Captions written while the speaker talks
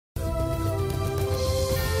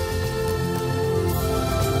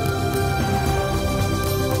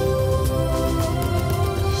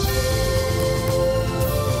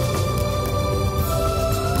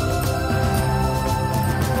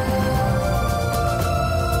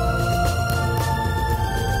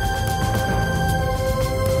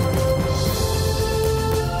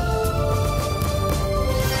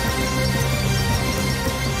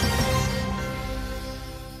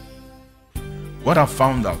What I've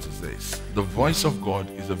found out is this: the voice of God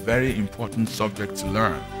is a very important subject to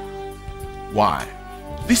learn. Why?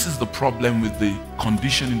 This is the problem with the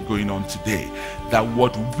conditioning going on today, that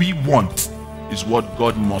what we want is what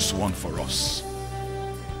God must want for us.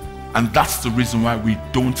 And that's the reason why we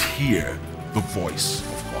don't hear the voice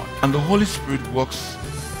of God. And the Holy Spirit works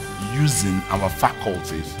using our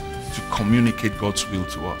faculties to communicate God's will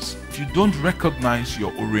to us. If you don't recognize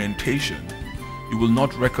your orientation, you will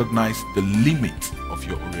not recognize the limit of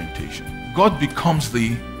your orientation. God becomes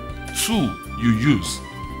the tool you use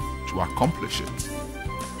to accomplish it.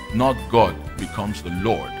 Not God becomes the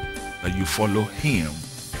Lord, that you follow him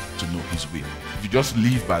to know his will. If you just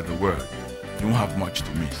live by the word, you won't have much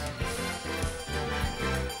to miss.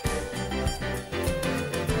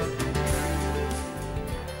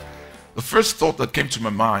 The first thought that came to my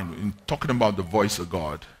mind in talking about the voice of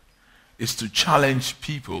God is to challenge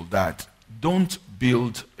people that don't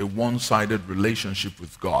build a one-sided relationship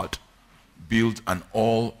with God. Build an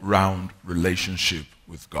all-round relationship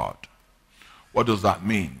with God. What does that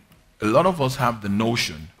mean? A lot of us have the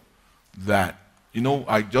notion that,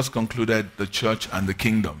 I just concluded the church and the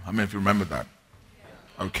kingdom. How many of you remember that?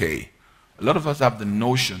 Okay. A lot of us have the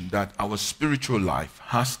notion that our spiritual life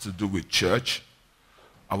has to do with church,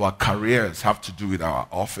 our careers have to do with our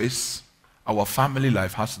office, our family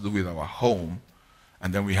life has to do with our home,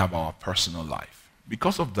 and then we have our personal life.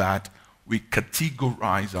 Because of that, we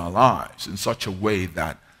categorize our lives in such a way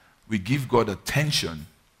that we give God attention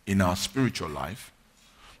in our spiritual life,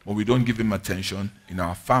 but we don't give him attention in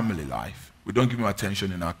our family life. We don't give him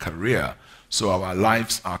attention in our career, so our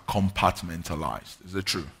lives are compartmentalized. Is it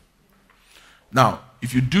true? Now,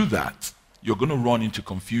 if you do that, you're going to run into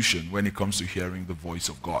confusion when it comes to hearing the voice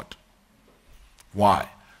of God. Why?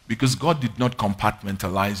 Because God did not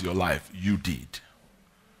compartmentalize your life, you did.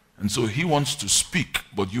 And so he wants to speak,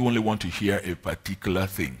 but you only want to hear a particular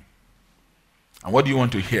thing. And what do you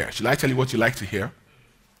want to hear? Shall I tell you what you like to hear?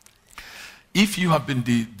 If you have been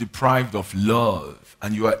deprived of love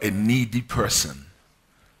and you are a needy person,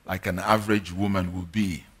 like an average woman will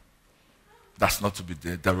be, that's not to be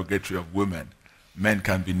derogatory of women. Men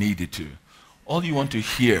can be needy too. All you want to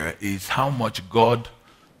hear is how much God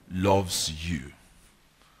loves you.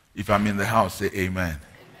 If I'm in the house, say amen.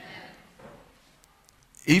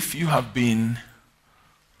 If you have been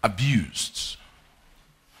abused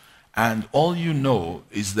and all you know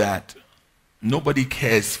is that nobody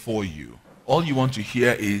cares for you, all you want to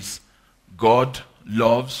hear is God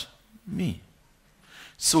loves me.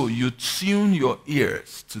 So you tune your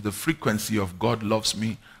ears to the frequency of God loves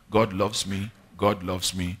me, God loves me, God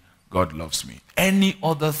loves me, God loves me. Any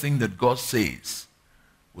other thing that God says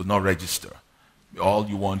will not register. All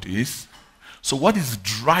you want is. So what is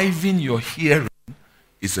driving your hearing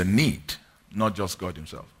is a need, not just God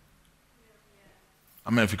himself.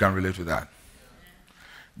 I mean, if you can relate to that.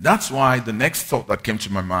 That's why the next thought that came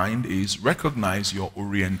to my mind is recognize your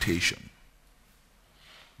orientation,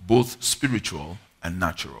 both spiritual and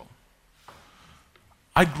natural.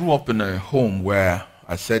 I grew up in a home where,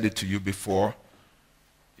 I said it to you before,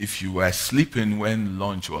 if you were sleeping when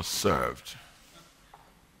lunch was served,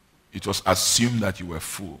 it was assumed that you were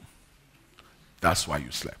full. That's why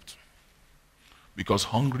you slept. Because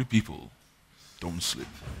hungry people don't sleep.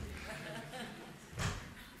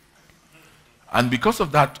 And because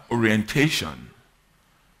of that orientation,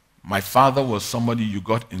 my father was somebody you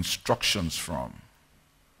got instructions from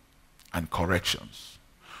and corrections.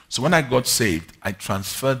 So when I got saved, I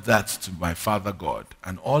transferred that to my Father God,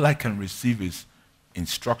 and all I can receive is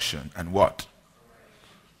instruction and what?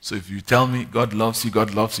 So if you tell me God loves you,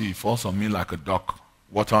 it falls on me like a duck,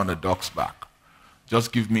 water on a duck's back.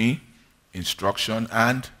 Just give me instruction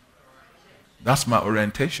and that's my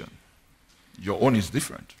orientation. Your own is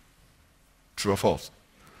different. True or false?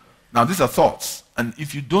 Now these are thoughts, and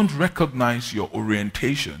if you don't recognize your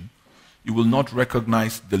orientation, you will not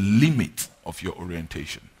recognize the limit of your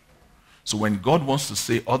orientation. So when God wants to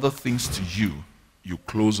say other things to you, you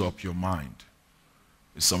close up your mind.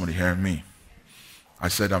 Is somebody hearing me? I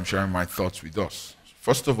said I'm sharing my thoughts with us.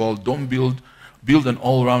 First of all, don't build an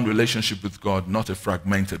all-round relationship with God, not a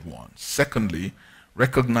fragmented one. Secondly,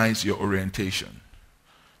 recognize your orientation,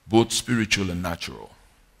 both spiritual and natural.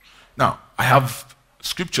 Now, I have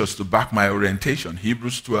scriptures to back my orientation.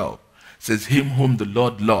 Hebrews 12 says, him whom the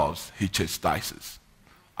Lord loves, he chastises.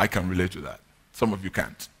 I can relate to that. Some of you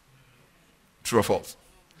can't. True or false?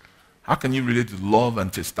 How can you relate to love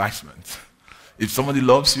and chastisement? If somebody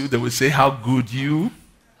loves you, they will say how good you.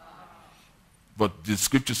 But the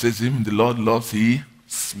scripture says, him the Lord loves, he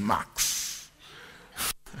smacks.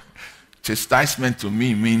 Chastisement to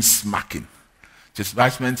me means smacking.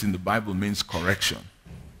 Chastisement in the Bible means correction.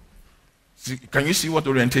 See, can you see what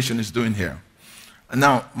orientation is doing here? And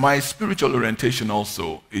now, my spiritual orientation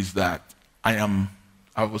also is that I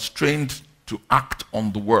was trained to act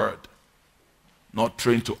on the word, not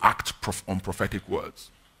trained to act on prophetic words.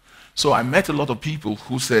 So I met a lot of people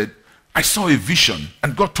who said, I saw a vision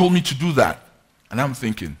and God told me to do that. And I'm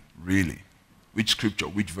thinking, really? Which scripture,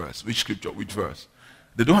 which verse, which scripture, which verse?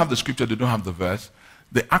 They don't have the scripture, they don't have the verse.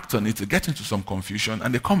 They act on it, they get into some confusion,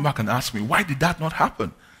 and they come back and ask me, why did that not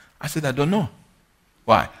happen? I said, I don't know.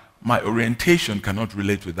 Why? My orientation cannot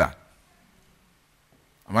relate with that.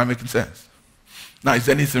 Am I making sense? Now, is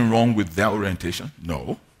there anything wrong with their orientation?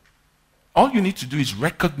 No. All you need to do is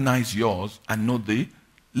recognize yours and know the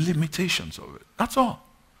limitations of it. That's all.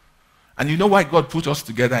 And you know why God put us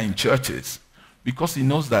together in churches? Because he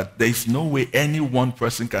knows that there is no way any one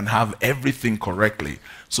person can have everything correctly.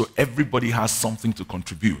 So everybody has something to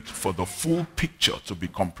contribute for the full picture to be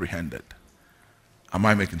comprehended. Am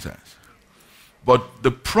I making sense? But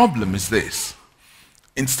the problem is this.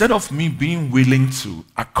 Instead of me being willing to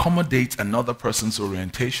accommodate another person's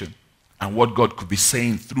orientation and what God could be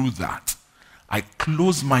saying through that, I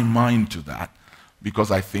close my mind to that because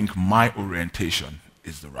I think my orientation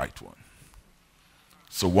is the right one.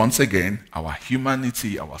 So once again, our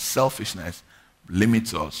humanity, our selfishness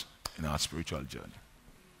limits us in our spiritual journey.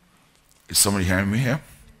 Is somebody hearing me here?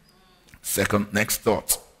 Next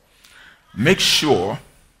thought. Make sure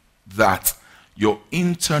that your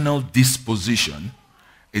internal disposition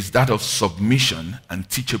is that of submission and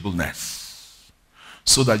teachableness,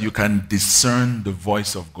 so that you can discern the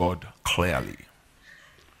voice of God clearly.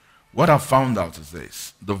 What I've found out is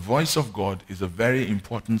this. The voice of God is a very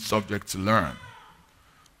important subject to learn.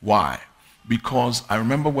 Why? Because I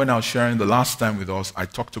remember when I was sharing the last time with us, I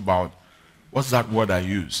talked about, what's that word I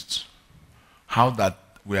used? How that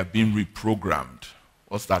we are being reprogrammed.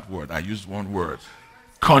 What's that word? I used one word.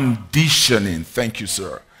 Conditioning. Thank you,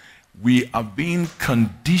 sir. We are being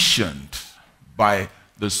conditioned by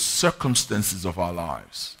the circumstances of our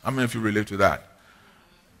lives. How many of you relate to that?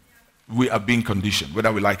 We are being conditioned,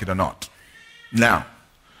 whether we like it or not. Now,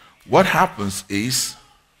 what happens is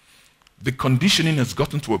the conditioning has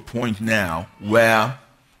gotten to a point now where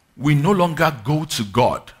we no longer go to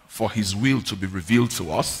God for his will to be revealed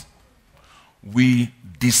to us. We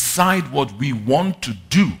decide what we want to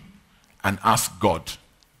do and ask God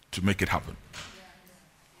to make it happen.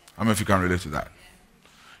 How many of you can relate to that?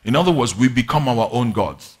 In other words, we become our own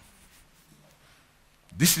gods.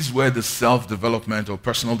 This is where the self-development or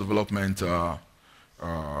personal development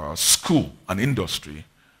school and industry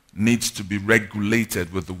needs to be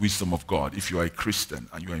regulated with the wisdom of God if you are a Christian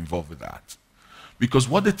and you are involved with that. Because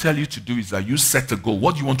what they tell you to do is that you set a goal.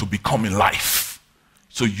 What do you want to become in life?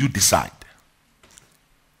 So you decide.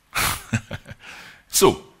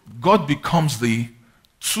 So God becomes the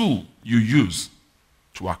tool you use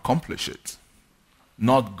to accomplish it.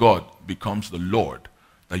 Not God becomes the Lord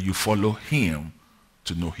that you follow him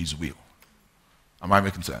to know his will. Am I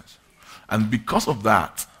making sense? And because of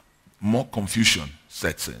that, more confusion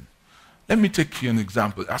sets in. Let me take you an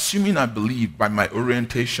example. Assuming I believe by my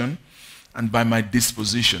orientation and by my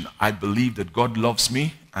disposition, I believe that God loves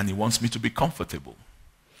me and he wants me to be comfortable.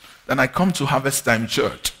 Then I come to Harvestime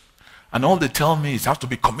Church and all they tell me is how to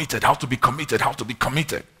be committed, how to be committed, how to be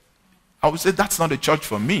committed. I would say that's not a church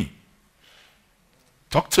for me.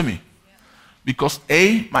 Talk to me. Because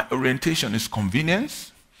A, my orientation is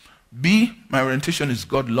convenience. B, my orientation is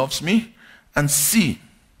God loves me. And C,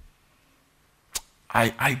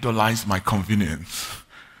 I idolize my convenience.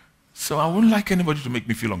 So I wouldn't like anybody to make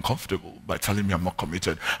me feel uncomfortable by telling me I'm not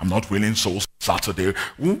committed. I'm not winning souls Saturday.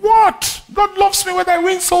 What? God loves me whether I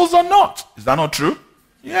win souls or not. Is that not true?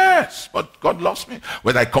 Yes, but God loves me.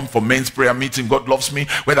 Whether I come for men's prayer meeting, God loves me.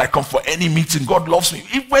 Whether I come for any meeting, God loves me.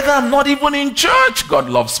 Whether I'm not even in church, God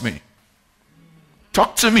loves me.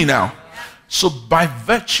 Talk to me now. So by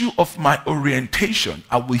virtue of my orientation,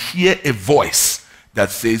 I will hear a voice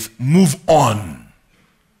that says, move on.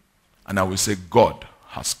 And I will say, God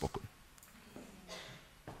has spoken.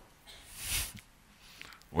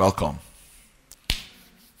 Welcome.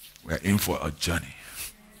 We're in for a journey.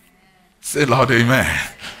 Say loud, amen.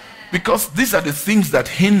 Because these are the things that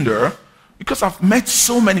hinder. Because I've met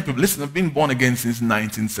so many people. Listen, I've been born again since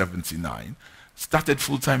 1979. Started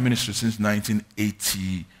full-time ministry since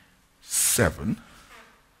 1987.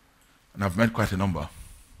 And I've met quite a number.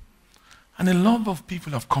 And a lot of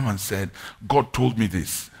people have come and said, God told me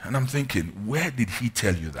this. And I'm thinking, where did he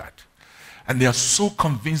tell you that? And they are so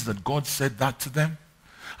convinced that God said that to them.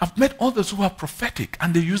 I've met others who are prophetic,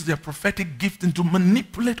 and they use their prophetic gifting to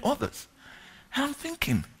manipulate others. And I'm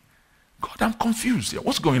thinking, God, I'm confused here.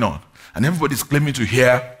 What's going on? And everybody's claiming to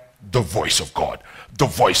hear the voice of God. The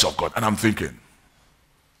voice of God. And I'm thinking,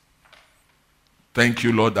 thank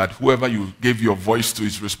you, Lord, that whoever you gave your voice to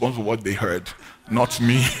is responsible for what they heard, not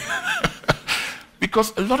me.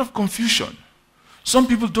 Because a lot of confusion. Some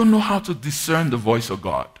people don't know how to discern the voice of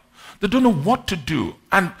God. They don't know what to do.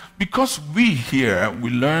 And because we here,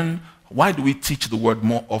 we learn, why do we teach the word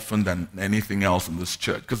more often than anything else in this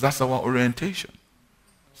church? Because that's our orientation.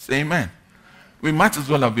 Say amen. We might as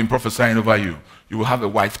well have been prophesying over you. You will have a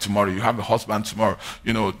wife tomorrow. You have a husband tomorrow.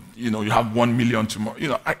 You have 1 million tomorrow.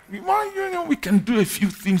 We can do a few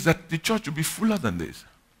things that the church will be fuller than this.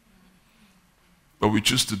 But we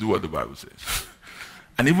choose to do what the Bible says.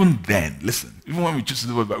 And even then, listen, even when we choose to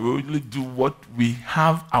do what the Bible, we only do what we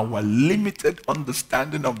have our limited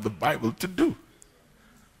understanding of the Bible to do.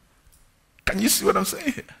 Can you see what I'm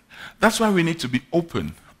saying here? That's why we need to be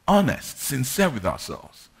open, honest, sincere with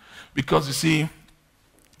ourselves. Because you see,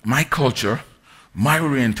 my culture, my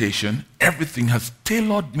orientation, everything has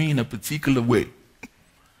tailored me in a particular way.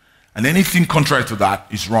 And anything contrary to that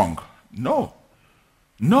is wrong. No.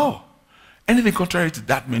 No. Anything contrary to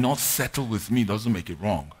that may not settle with me, doesn't make it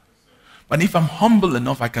wrong. But if I'm humble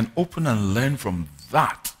enough, I can open and learn from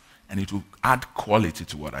that, and it will add quality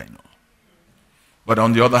to what I know. But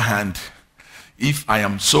on the other hand, if I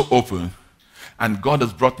am so open, and God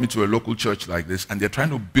has brought me to a local church like this, and they're trying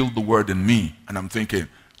to build the word in me, and I'm thinking,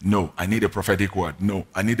 no, I need a prophetic word. No,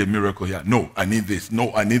 I need a miracle here. No, I need this.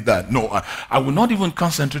 No, I need that. No, I will not even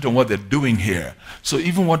concentrate on what they're doing here. So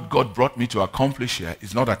even what God brought me to accomplish here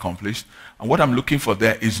is not accomplished, and what I'm looking for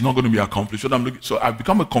there is not going to be accomplished. So I've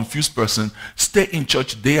become a confused person, stay in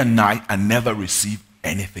church day and night, and never receive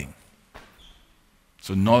anything.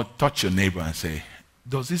 So now touch your neighbor and say,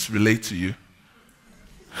 does this relate to you?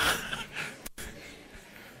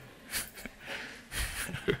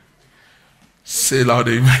 Say loud,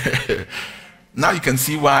 amen. Now you can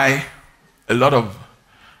see why a lot of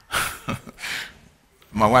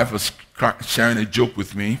my wife was sharing a joke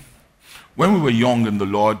with me. When we were young in the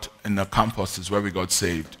Lord, in the campuses where we got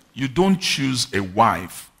saved, you don't choose a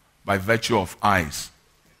wife by virtue of eyes.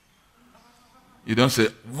 You don't say,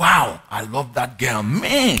 wow, I love that girl.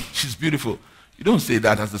 Man, she's beautiful. You don't say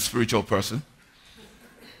that as a spiritual person.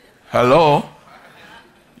 Hello?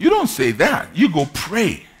 You don't say that. You go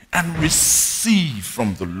pray and receive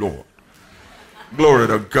from the Lord. Glory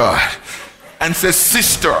to God. And say,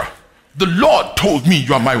 sister, the Lord told me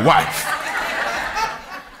you are my wife.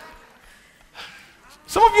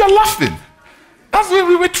 Some of you are laughing. That's where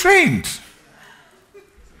we were trained.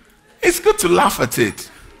 It's good to laugh at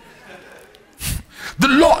it. The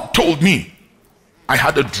Lord told me I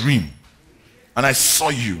had a dream and I saw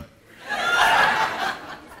you.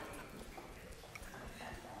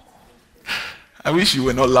 I wish you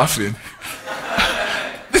were not laughing.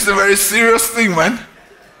 This is a very serious thing, man.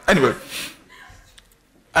 Anyway,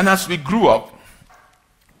 and as we grew up,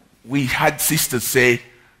 we had sisters say,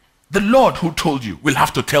 the Lord who told you will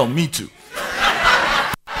have to tell me to.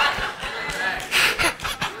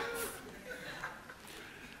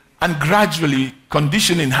 And gradually,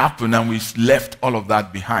 conditioning happened and we left all of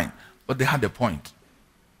that behind. But they had a point.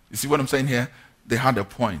 You see what I'm saying here? They had a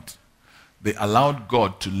point. They allowed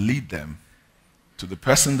God to lead them to the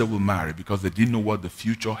person they will marry because they didn't know what the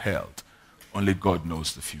future held. Only God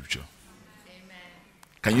knows the future. Amen.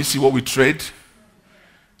 Can you see what we trade?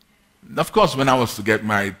 Of course, when I was to get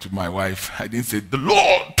married to my wife, I didn't say, the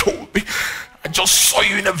Lord told me. I just saw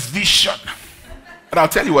you in a vision. But I'll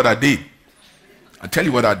tell you what I did.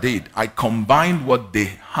 I combined what they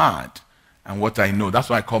had and what I know. That's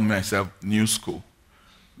why I call myself new school.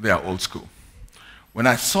 They are old school. When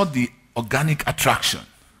I saw the organic attraction,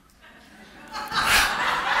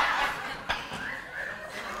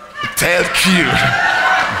 tail cute.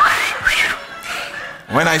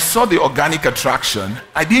 When I saw the organic attraction,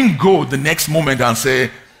 I didn't go the next moment and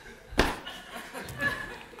say,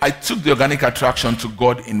 I took the organic attraction to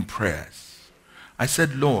God in prayers. I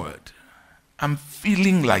said, Lord, I'm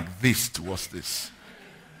feeling like this towards this.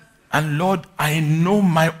 And Lord, I know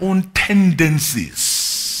my own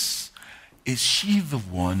tendencies. Is she the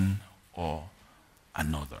one or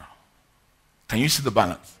another? Can you see the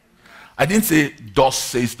balance? I didn't say, thus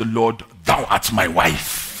says the Lord, thou art my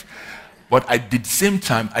wife. But at the same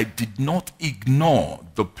time, I did not ignore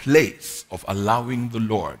the place of allowing the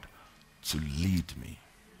Lord to lead me.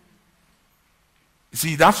 You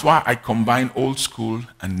see, that's why I combine old school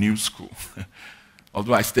and new school.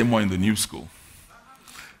 Although I stay more in the new school.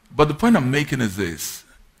 But the point I'm making is this.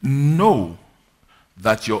 Know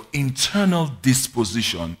that your internal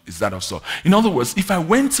disposition is that of Saul. In other words, if I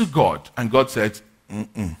went to God and God said,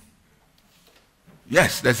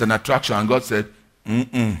 Yes, there's an attraction. And God said,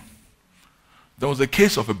 mm-mm. There was a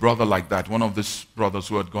case of a brother like that, one of these brothers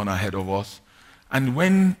who had gone ahead of us. And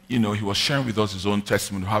when, he was sharing with us his own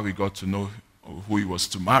testimony, how he got to know who he was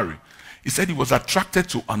to marry, he said he was attracted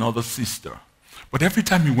to another sister. But every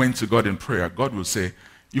time he went to God in prayer, God would say,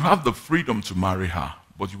 you have the freedom to marry her,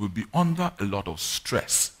 but you will be under a lot of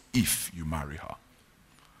stress if you marry her.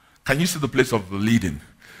 Can you see the place of the leading?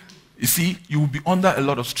 You see, you will be under a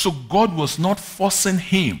lot of stress. So God was not forcing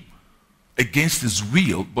him against his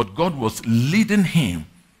will, but God was leading him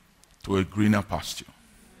to a greener pasture.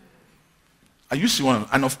 I used to want,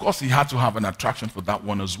 and of course he had to have an attraction for that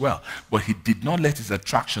one as well, but he did not let his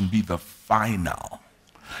attraction be the final.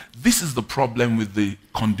 This is the problem with the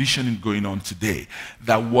conditioning going on today,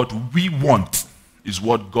 that what we want is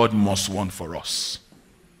what God must want for us.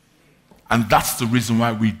 And that's the reason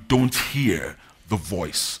why we don't hear the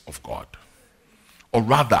voice of God. Or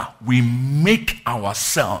rather, we make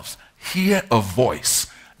ourselves hear a voice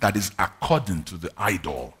that is according to the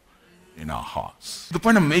idol in our hearts. The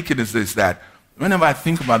point I'm making is this, that whenever I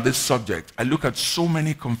think about this subject, I look at so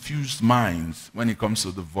many confused minds when it comes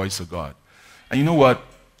to the voice of God. And you know what?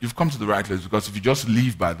 You've come to the right place, because if you just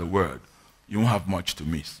live by the word, you won't have much to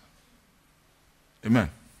miss. Amen.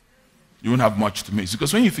 You won't have much to miss.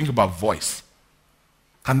 Because when you think about voice,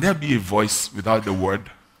 can there be a voice without the word?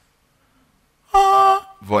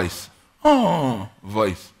 Voice.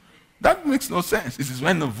 Voice. That makes no sense. It is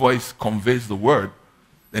when the voice conveys the word,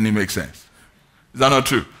 then it makes sense. Is that not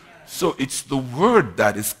true? So it's the word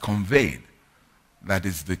that is conveyed that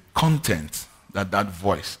is the content that that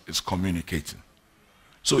voice is communicating.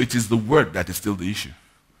 So it is the word that is still the issue.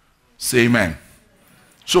 Say amen.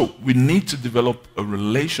 So we need to develop a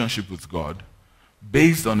relationship with God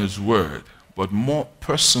based on his word, but more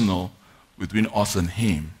personal between us and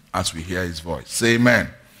him as we hear his voice. Say amen.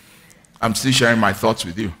 I'm still sharing my thoughts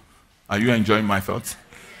with you. Are you enjoying my thoughts?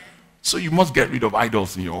 So you must get rid of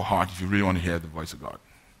idols in your heart if you really want to hear the voice of God.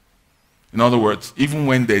 In other words, even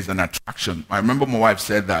when there's an attraction, I remember my wife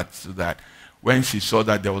said that, so that when she saw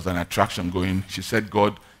that there was an attraction going, she said,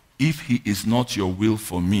 God, if he is not your will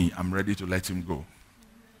for me, I'm ready to let him go.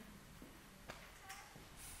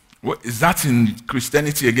 What, is that in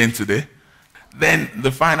Christianity again today? Then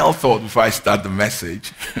the final thought before I start the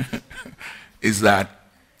message is that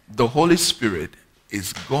the Holy Spirit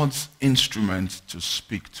is God's instrument to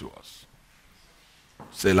speak to us.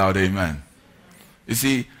 Say loud, amen. You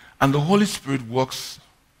see, and the Holy Spirit works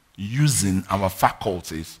using our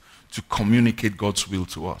faculties to communicate God's will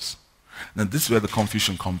to us. Now this is where the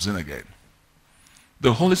confusion comes in again.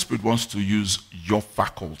 The Holy Spirit wants to use your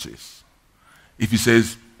faculties. If he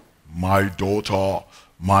says, my daughter,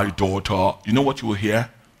 you know what you will hear?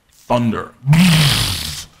 Thunder.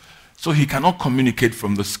 So he cannot communicate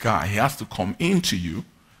from the sky. He has to come into you,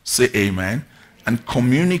 say amen, and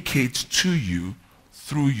communicate to you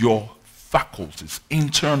through your faculties,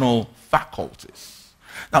 internal faculties.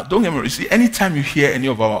 Now, don't get me wrong. You see, anytime you hear any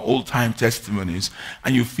of our old-time testimonies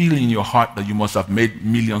and you feel in your heart that you must have made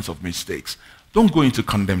millions of mistakes, don't go into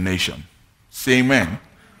condemnation. Say amen.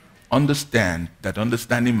 Understand that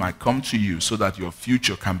understanding might come to you so that your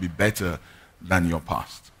future can be better than your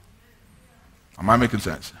past. Am I making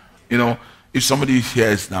sense? You know, if somebody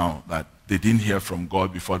hears now that they didn't hear from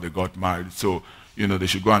God before they got married, so, they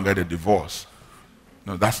should go and get a divorce.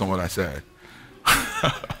 No, that's not what I said.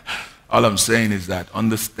 All I'm saying is that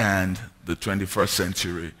understand the 21st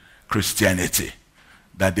century Christianity,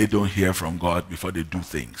 that they don't hear from God before they do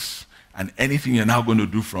things. And anything you're now going to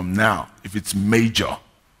do from now, if it's major,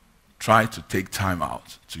 try to take time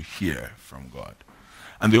out to hear from God.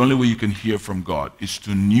 And the only way you can hear from God is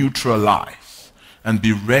to neutralize and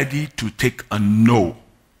be ready to take a no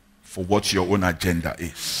for what your own agenda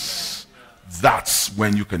is. That's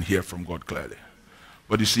when you can hear from God clearly.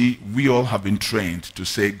 But you see, we all have been trained to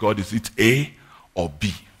say, God, is it A or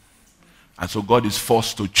B? And so God is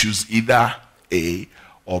forced to choose either A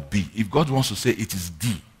or B. If God wants to say it is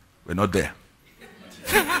D, we're not there.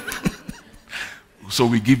 So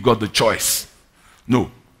we give God the choice.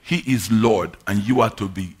 No, he is Lord, and you are to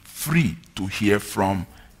be free to hear from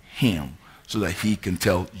him so that he can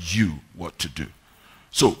tell you what to do.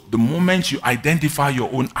 So the moment you identify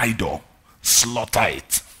your own idol, slaughter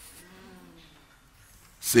it.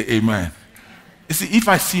 Say amen. You see, if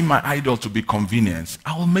I see my idol to be convenience,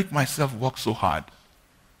 I will make myself work so hard.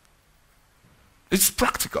 It's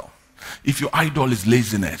practical. If your idol is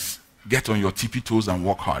laziness, get on your tippy toes and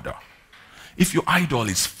work harder. If your idol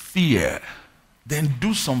is fear, then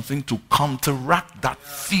do something to counteract that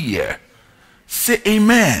fear. Say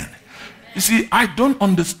amen. You see, I don't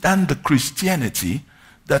understand the Christianity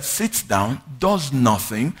that sits down, does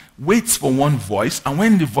nothing, waits for one voice, and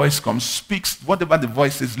when the voice comes, speaks, whatever the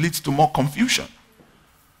voice is, leads to more confusion.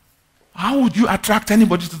 How would you attract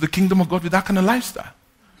anybody to the kingdom of God with that kind of lifestyle?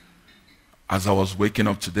 As I was waking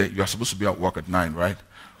up today, you are supposed to be at work at 9, right?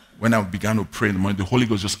 When I began to pray in the morning, the Holy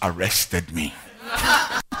Ghost just arrested me.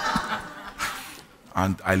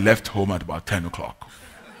 And I left home at about 10 o'clock.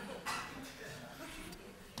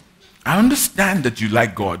 I understand that you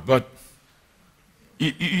like God, but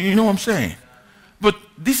you know what I'm saying? But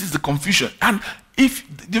this is the confusion. And if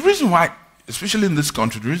the reason why, especially in this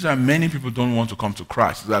country, the reason why many people don't want to come to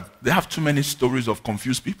Christ is that they have too many stories of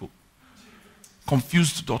confused people.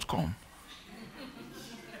 Confused.com.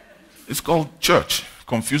 It's called church.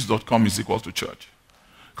 Confused.com is equal to church.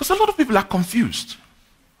 Because a lot of people are confused.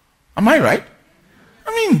 Am I right?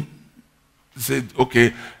 I mean, they said,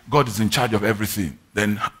 okay, God is in charge of everything.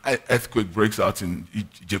 Then earthquake breaks out in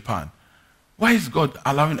Japan. Why is God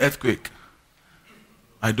allowing earthquake?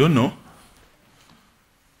 I don't know.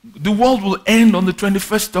 The world will end on the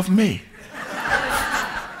 21st of May.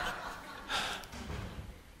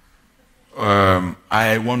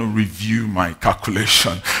 I want to review my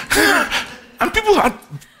calculation. And people had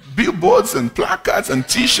billboards and placards and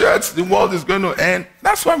t-shirts. The world is going to end.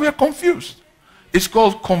 That's why we are confused. It's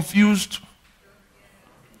called confused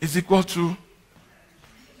is equal to,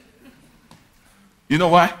 you know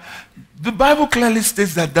why? The Bible clearly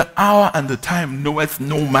states that the hour and the time knoweth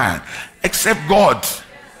no man except God.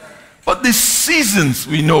 But the seasons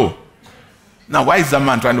we know. Now, why is that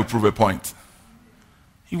man trying to prove a point?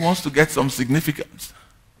 He wants to get some significance.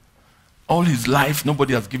 All his life,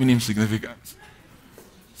 nobody has given him significance.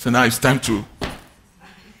 So now it's time to...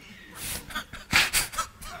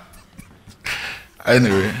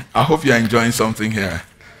 Anyway, I hope you're enjoying something here.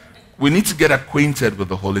 We need to get acquainted with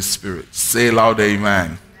the Holy Spirit. Say loud,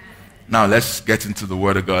 amen. Now let's get into the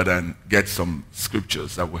Word of God and get some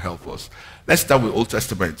scriptures that will help us. Let's start with Old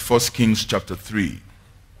Testament, 1 Kings chapter 3.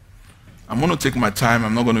 I'm going to take my time.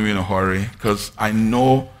 I'm not going to be in a hurry because I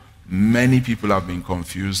know many people have been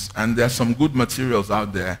confused and there's some good materials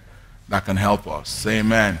out there that can help us. Say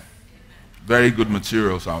amen. Very good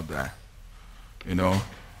materials out there. You know,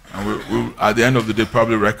 and we'll at the end of the day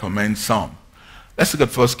probably recommend some. Let's look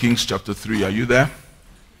at 1 Kings chapter 3. Are you there?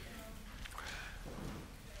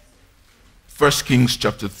 1 Kings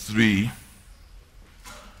chapter 3.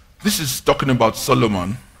 This is talking about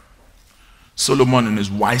Solomon. Solomon in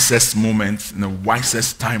his wisest moments, in the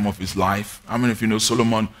wisest time of his life. How many of you know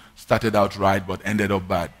Solomon started out right but ended up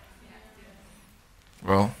bad?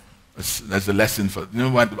 Well, there's a lesson for, you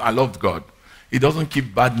know what, I loved God. He doesn't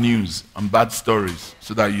keep bad news and bad stories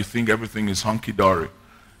so that you think everything is hunky-dory.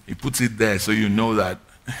 He puts it there so you know that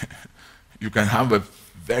you can have a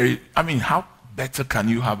very, I mean, how better can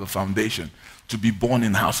you have a foundation to be born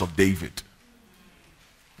in the house of David?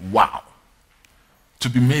 Wow. To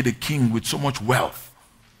be made a king with so much wealth.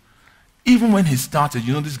 Even when he started,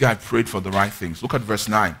 you know, this guy prayed for the right things. Look at verse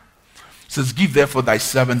 9. It says, give therefore thy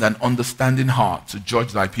servant an understanding heart to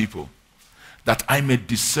judge thy people, that I may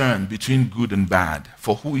discern between good and bad.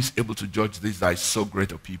 For who is able to judge this thy so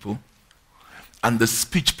great a people? And the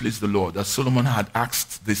speech pleased the Lord, that Solomon had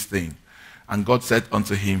asked this thing. And God said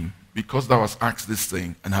unto him, because thou hast asked this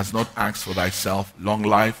thing, and hast not asked for thyself long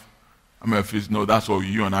life. I mean, if you know, that's what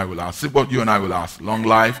you and I will ask. See what you and I will ask. Long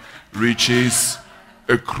life, riches,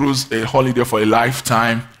 a cruise, a holiday for a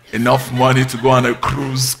lifetime, enough money to go on a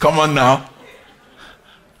cruise. Come on now.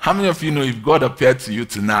 How many of you know if God appeared to you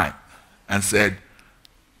tonight and said,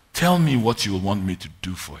 tell me what you want me to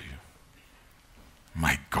do for you?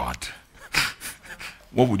 My God.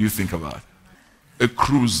 What would you think about? A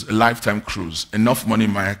cruise, a lifetime cruise, enough money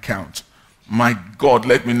in my account. My God,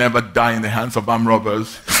 let me never die in the hands of armed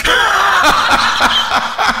robbers.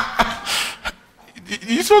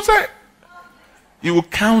 You so say? You will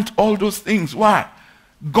count all those things. Why?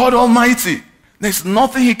 God Almighty. There's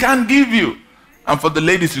nothing he can't give you. And for the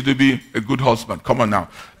ladies, it will be a good husband. Come on now.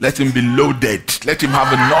 Let him be loaded. Let him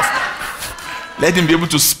have enough. Let him be able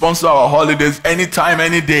to sponsor our holidays anytime,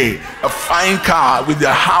 any day. A fine car with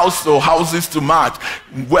a house or houses to match.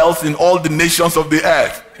 Wealth in all the nations of the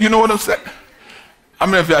earth. You know what I'm saying? How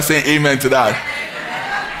many of you are saying amen to that?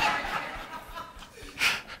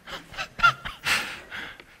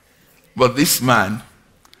 But this man,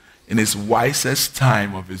 in his wisest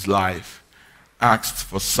time of his life, asked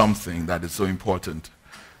for something that is so important.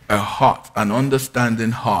 A heart, an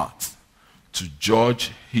understanding heart to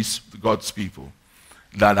judge God's people,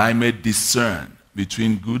 that I may discern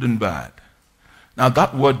between good and bad. Now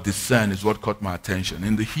that word discern is what caught my attention.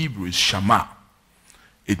 In the Hebrew is shama.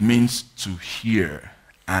 It means to hear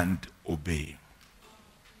and obey.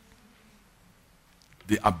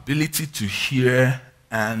 the ability to hear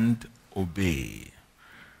and obey.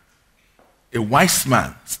 A wise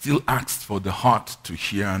man still asks for the heart to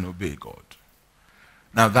hear and obey God.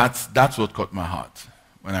 Now that's what caught my heart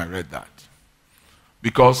when I read that.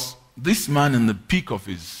 Because this man, in the peak of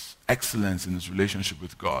his excellence in his relationship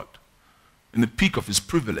with God, in the peak of his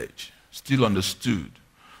privilege, still understood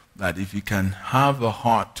that if he can have a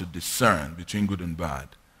heart to discern between good and bad,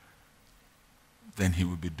 then he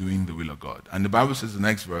will be doing the will of God. And the Bible says in the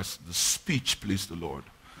next verse, the speech pleased the Lord.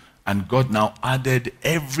 And God now added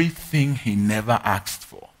everything he never asked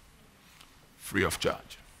for, free of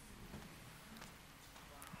charge.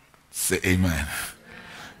 Say amen.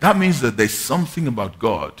 That means that there's something about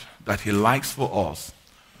God that he likes for us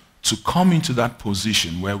to come into that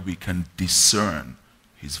position where we can discern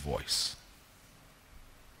his voice.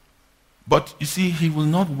 But you see, he will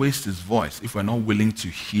not waste his voice if we're not willing to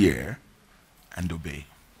hear and obey.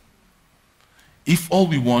 If all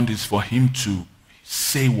we want is for him to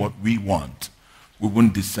say what we want, we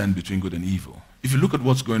won't discern between good and evil. If you look at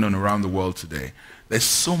what's going on around the world today, there's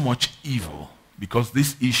so much evil because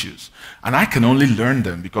these issues, and I can only learn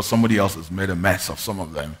them because somebody else has made a mess of some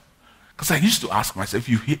of them. Because I used to ask myself,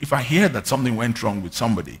 if I hear that something went wrong with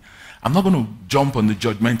somebody, I'm not going to jump on the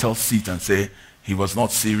judgmental seat and say, he was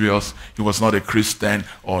not serious, he was not a Christian,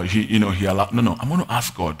 or he allowed. No, I'm going to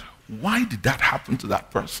ask God, why did that happen to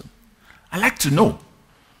that person? I like to know.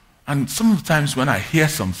 And sometimes when I hear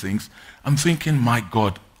some things, I'm thinking, my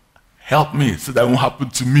God, help me so that won't happen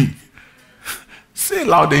to me. Say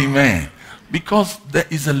loud amen. Because there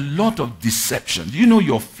is a lot of deception. You know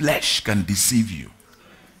your flesh can deceive you.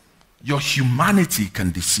 Your humanity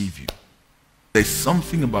can deceive you. There's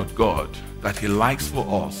something about God that he likes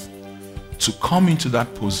for us to come into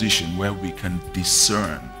that position where we can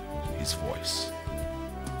discern his voice.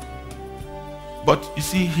 But you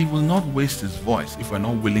see, he will not waste his voice if we're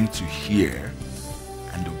not willing to hear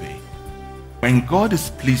and obey. When God is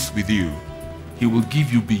pleased with you, he will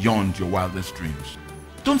give you beyond your wildest dreams.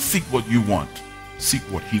 Don't seek what you want, seek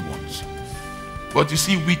what he wants. But you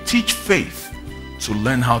see, we teach faith to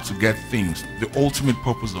learn how to get things. The ultimate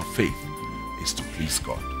purpose of faith is to please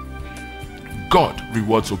God. God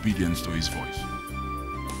rewards obedience to his voice.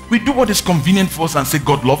 We do what is convenient for us and say,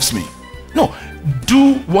 God loves me. No,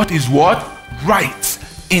 do what is what? Right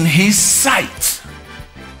in his sight.